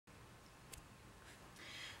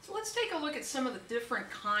So let's take a look at some of the different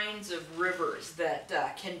kinds of rivers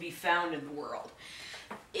that can be found in the world.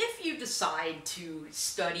 If you decide to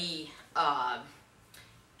study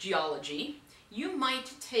geology, you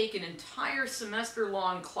might take an entire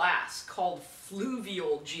semester-long class called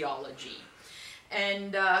fluvial geology.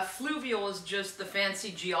 And fluvial is just the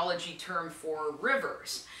fancy geology term for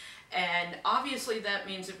rivers. And obviously that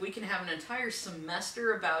means if we can have an entire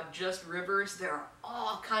semester about just rivers, there are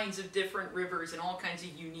all kinds of different rivers and all kinds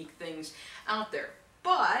of unique things out there.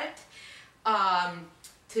 But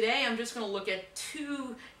today I'm just going to look at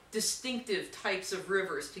two distinctive types of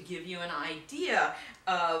rivers to give you an idea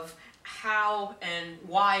of how and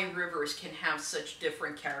why rivers can have such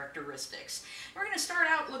different characteristics. We're going to start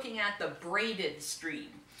out looking at the braided stream.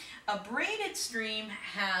 A braided stream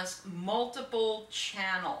has multiple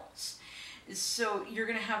channels. So you're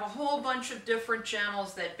going to have a whole bunch of different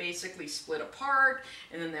channels that basically split apart,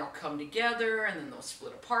 and then they'll come together, and then they'll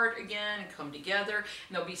split apart again and come together,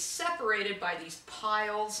 and they'll be separated by these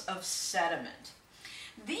piles of sediment.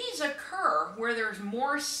 These occur where there's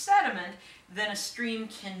more sediment than a stream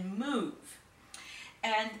can move.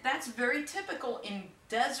 And that's very typical in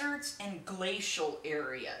deserts and glacial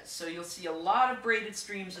areas. So you'll see a lot of braided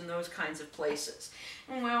streams in those kinds of places.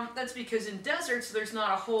 And well, that's because in deserts there's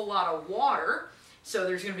not a whole lot of water, so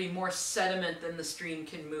there's going to be more sediment than the stream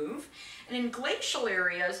can move. And in glacial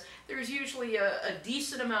areas, there's usually a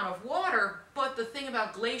decent amount of water, but the thing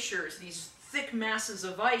about glaciers, these thick masses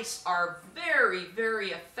of ice, are very,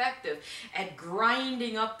 very effective at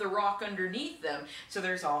grinding up the rock underneath them, so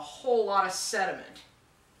there's a whole lot of sediment.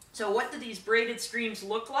 So what do these braided streams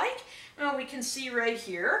look like? Well, we can see right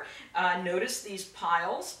here, notice these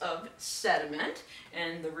piles of sediment,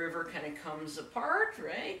 and the river kind of comes apart,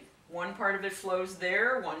 right? One part of it flows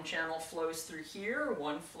there, one channel flows through here,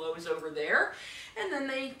 one flows over there, and then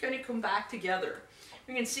they kind of come back together.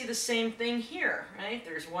 We can see the same thing here, right?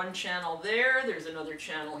 There's one channel there, there's another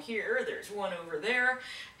channel here, there's one over there,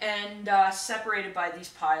 and separated by these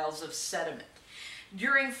piles of sediment.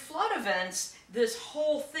 During flood events, this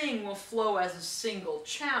whole thing will flow as a single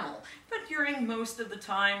channel, but during most of the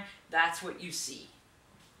time, that's what you see.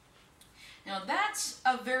 Now that's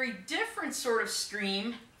a very different sort of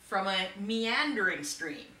stream from a meandering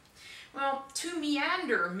stream. Well, to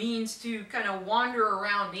meander means to kind of wander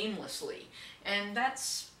around aimlessly, and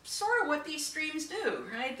that's sort of what these streams do,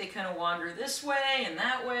 right? They kind of wander this way, and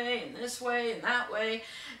that way, and this way, and that way.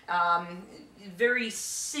 Very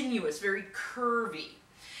sinuous, very curvy.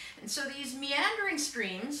 And so these meandering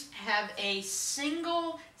streams have a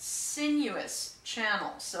single sinuous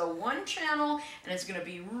channel. So one channel, and it's going to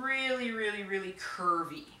be really, really, really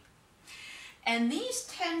curvy. And these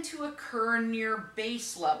tend to occur near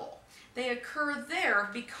base level. They occur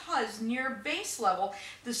there because near base level,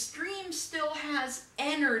 the stream still has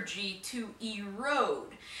energy to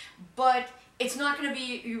erode, but it's not going to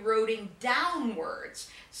be eroding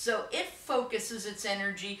downwards. So it focuses its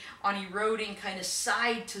energy on eroding kind of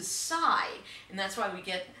side to side, and that's why we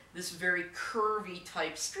get this very curvy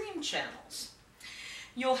type stream channels.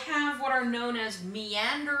 You'll have what are known as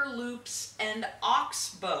meander loops and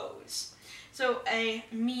oxbows. So a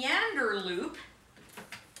meander loop,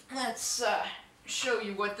 let's show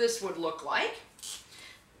you what this would look like.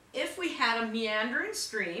 If we had a meandering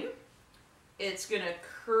stream, it's going to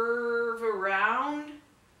curve around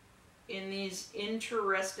in these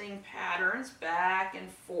interesting patterns back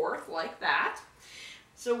and forth like that.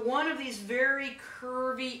 So one of these very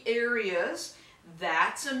curvy areas,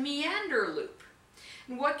 that's a meander loop.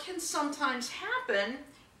 And what can sometimes happen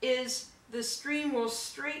is the stream will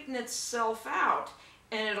straighten itself out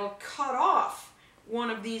and it'll cut off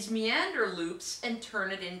one of these meander loops and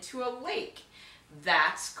turn it into a lake.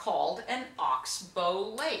 That's called an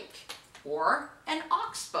oxbow lake, or an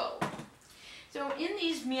oxbow. So in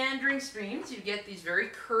these meandering streams, you get these very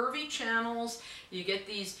curvy channels, you get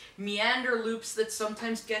these meander loops that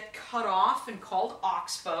sometimes get cut off and called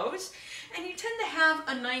oxbows, and you tend to have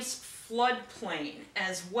a nice floodplain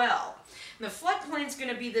as well. And the floodplain is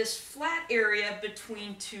going to be this flat area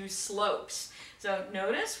between two slopes. So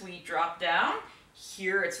notice we drop down.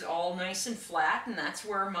 Here it's all nice and flat, and that's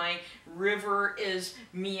where my river is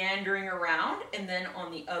meandering around, and then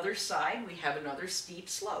on the other side we have another steep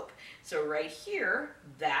slope. So right here,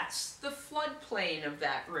 that's the floodplain of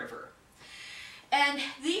that river. And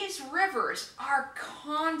these rivers are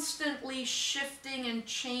constantly shifting and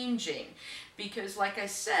changing because, like I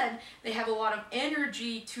said, they have a lot of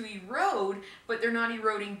energy to erode, but they're not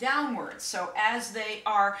eroding downwards. So as they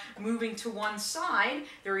are moving to one side,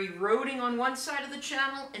 they're eroding on one side of the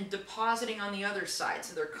channel and depositing on the other side.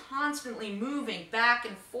 So they're constantly moving back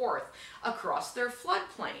and forth across their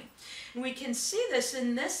floodplain. And we can see this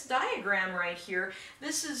in this diagram right here.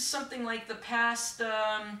 This is something like the past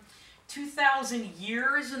 2,000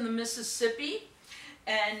 years in the Mississippi.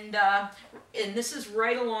 And this is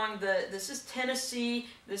right along this is Tennessee,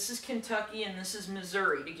 this is Kentucky, and this is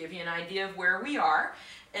Missouri, to give you an idea of where we are.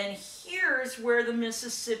 And here's where the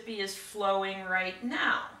Mississippi is flowing right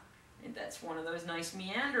now. And that's one of those nice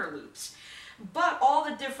meander loops. But all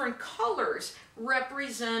the different colors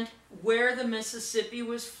represent where the Mississippi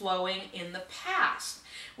was flowing in the past,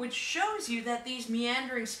 which shows you that these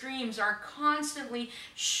meandering streams are constantly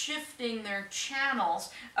shifting their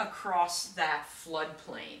channels across that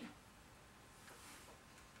floodplain.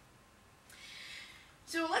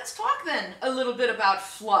 So let's talk then a little bit about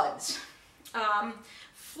floods.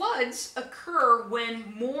 Floods occur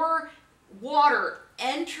when more water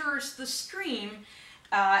enters the stream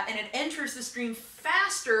and it enters the stream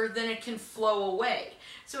faster than it can flow away.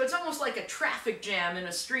 So it's almost like a traffic jam in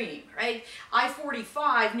a stream, right?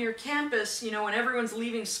 I-45 near campus, when everyone's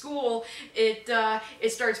leaving school, it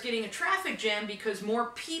starts getting a traffic jam because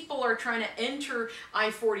more people are trying to enter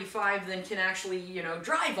I-45 than can actually,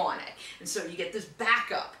 drive on it. And so you get this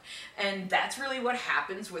backup. And that's really what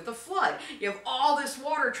happens with a flood. You have all this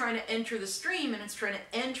water trying to enter the stream, and it's trying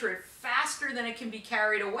to enter it faster than it can be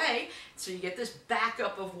carried away. So you get this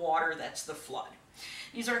backup of water. That's the flood.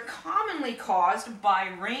 These are commonly caused by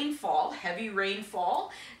rainfall, heavy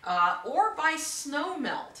rainfall, or by snow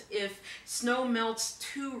melt. If snow melts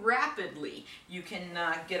too rapidly, you can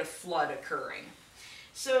get a flood occurring.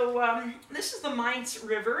 So this is the Mainz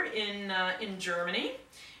River in Germany,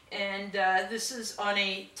 and this is on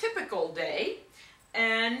a typical day,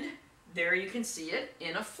 and there you can see it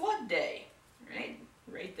in a flood day,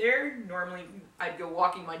 right there. Normally I'd go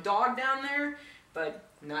walking my dog down there, but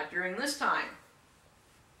not during this time.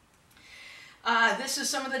 This is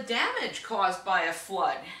some of the damage caused by a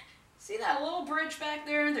flood. See that little bridge back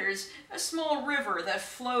there? There's a small river that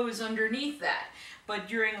flows underneath that. But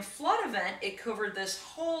during a flood event, it covered this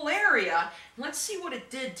whole area. Let's see what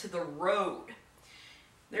it did to the road.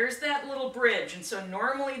 There's that little bridge, and so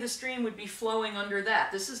normally the stream would be flowing under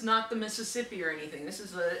that. This is not the Mississippi or anything. This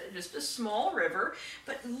is just a small river,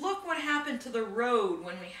 but look what happened to the road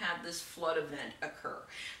when we had this flood event occur.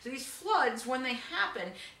 So these floods, when they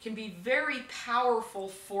happen, can be very powerful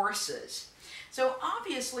forces. So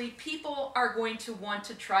obviously people are going to want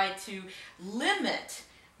to try to limit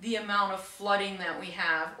the amount of flooding that we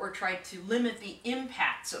have, or try to limit the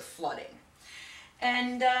impacts of flooding.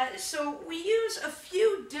 And so we use a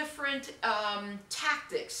few different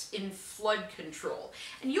tactics in flood control.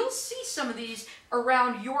 And you'll see some of these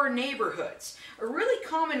around your neighborhoods. A really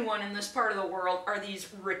common one in this part of the world are these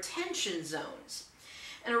retention zones.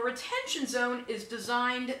 And a retention zone is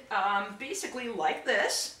designed basically like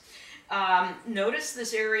this. Notice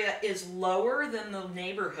this area is lower than the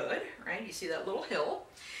neighborhood, right? You see that little hill.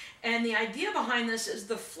 And the idea behind this is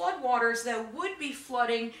the floodwaters that would be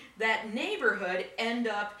flooding that neighborhood end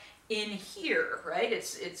up in here, right?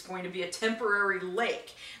 It's going to be a temporary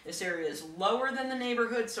lake. This area is lower than the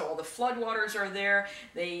neighborhood, so all the floodwaters are there.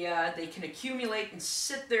 They can accumulate and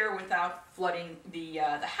sit there without flooding the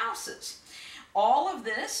houses. All of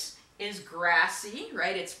this is grassy,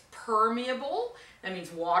 right? It's permeable. That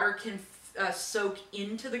means water can soak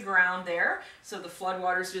into the ground there. So the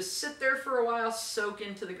floodwaters just sit there for a while, soak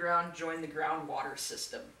into the ground, join the groundwater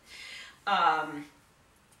system.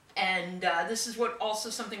 This is what also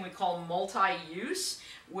something we call multi-use,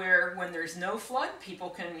 where when there's no flood, people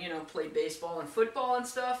can, play baseball and football and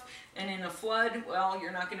stuff. And in a flood, well,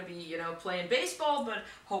 you're not going to be, playing baseball, but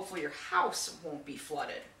hopefully your house won't be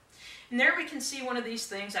flooded. And there we can see one of these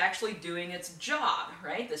things actually doing its job,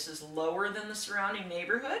 right? This is lower than the surrounding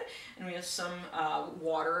neighborhood, and we have some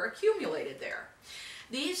water accumulated there.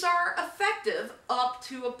 These are effective up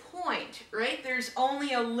to a point, right? There's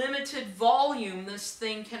only a limited volume this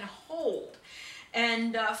thing can hold.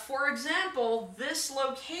 And for example, this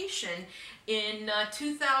location in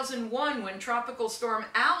 2001, when Tropical Storm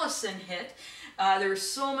Allison hit, there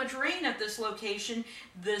was so much rain at this location,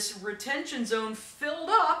 this retention zone filled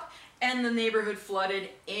up, and the neighborhood flooded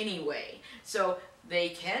anyway. So they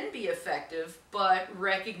can be effective, but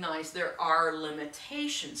recognize there are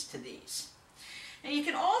limitations to these. And you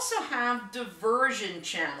can also have diversion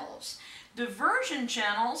channels. Diversion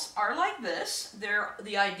channels are like this.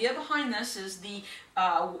 The idea behind this is the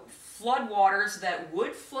flood waters that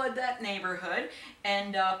would flood that neighborhood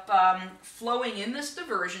end up flowing in this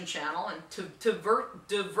diversion channel, and to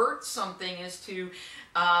divert something is to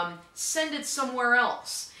send it somewhere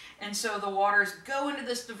else. And so the waters go into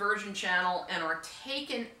this diversion channel and are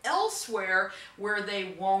taken elsewhere where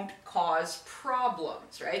they won't cause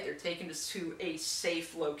problems, right? They're taken to a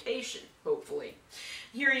safe location, hopefully.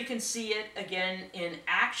 Here you can see it again in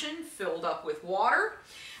action, filled up with water.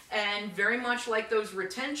 And very much like those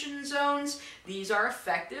retention zones, these are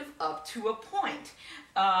effective up to a point.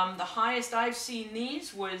 The highest I've seen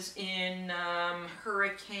these was in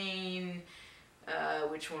Hurricane,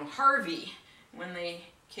 Harvey, when they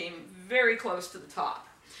came very close to the top.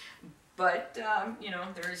 But, you know,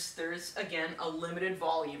 there's again a limited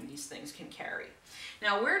volume these things can carry.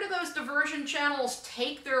 Now, where do those diversion channels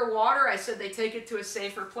take their water? I said they take it to a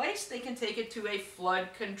safer place. They can take it to a flood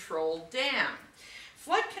control dam.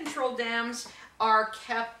 Flood control dams are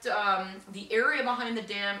kept, the area behind the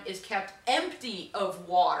dam is kept empty of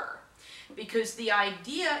water, because the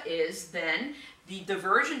idea is then the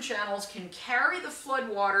diversion channels can carry the flood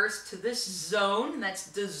waters to this zone that's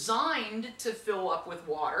designed to fill up with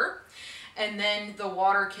water, and then the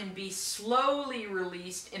water can be slowly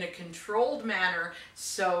released in a controlled manner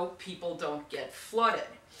so people don't get flooded.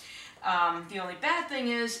 The only bad thing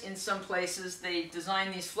is, in some places they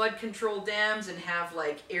design these flood control dams and have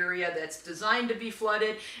like area that's designed to be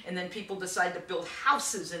flooded, and then people decide to build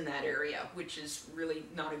houses in that area, which is really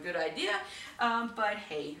not a good idea. But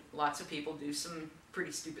hey, lots of people do some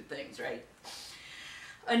pretty stupid things, right?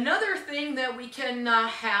 Another thing that we can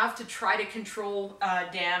have to try to control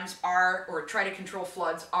dams or try to control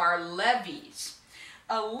floods are levees.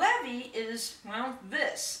 A levee is, well,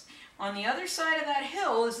 this. On the other side of that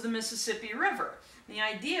hill is the Mississippi River. The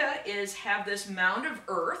idea is have this mound of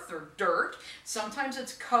earth or dirt. Sometimes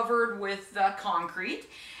it's covered with concrete.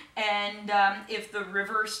 And if the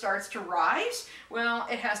river starts to rise, well,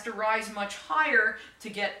 it has to rise much higher to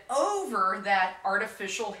get over that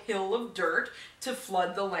artificial hill of dirt to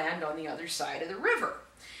flood the land on the other side of the river.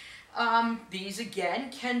 These, again,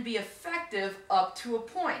 can be effective up to a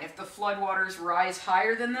point. If the floodwaters rise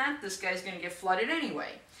higher than that, this guy's going to get flooded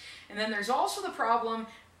anyway. And then there's also the problem,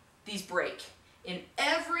 these break. In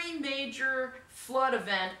every major flood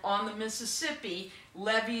event on the Mississippi,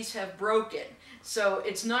 levees have broken. So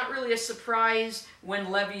it's not really a surprise when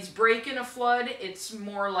levees break in a flood. It's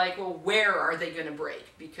more like, well, where are they going to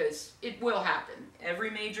break? Because it will happen. Every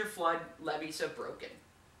major flood, levees have broken.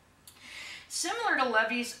 Similar to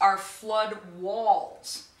levees are flood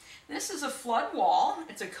walls. This is a flood wall.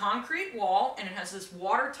 It's a concrete wall, and it has this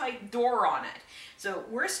watertight door on it. So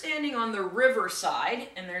we're standing on the river side,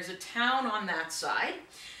 and there's a town on that side.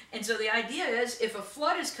 And so the idea is, if a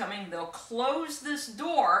flood is coming, they'll close this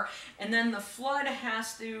door, and then the flood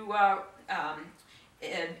has to,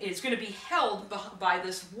 it's going to be held by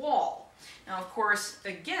this wall. Now, of course,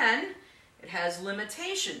 again, it has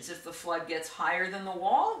limitations. If the flood gets higher than the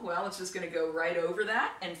wall, well, it's just going to go right over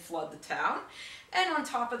that and flood the town. And on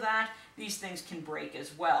top of that, these things can break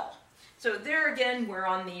as well. So there again, we're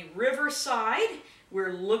on the river side.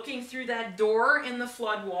 We're looking through that door in the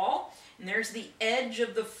flood wall. And there's the edge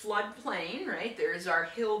of the floodplain, right? There's our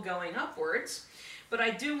hill going upwards. But I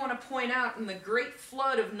do want to point out, in the Great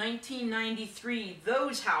Flood of 1993,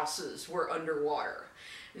 those houses were underwater.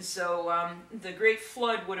 So the Great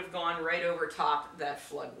Flood would have gone right over top that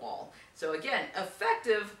flood wall. So again,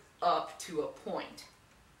 effective up to a point.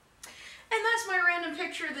 And that's my random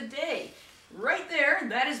picture of the day. Right there,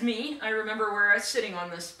 that is me. I remember where I was sitting on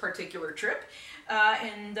this particular trip.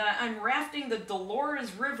 I'm rafting the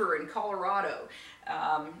Dolores River in Colorado.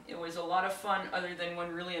 It was a lot of fun, other than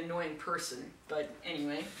one really annoying person. But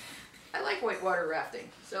anyway, I like whitewater rafting.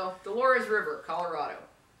 So, Dolores River, Colorado.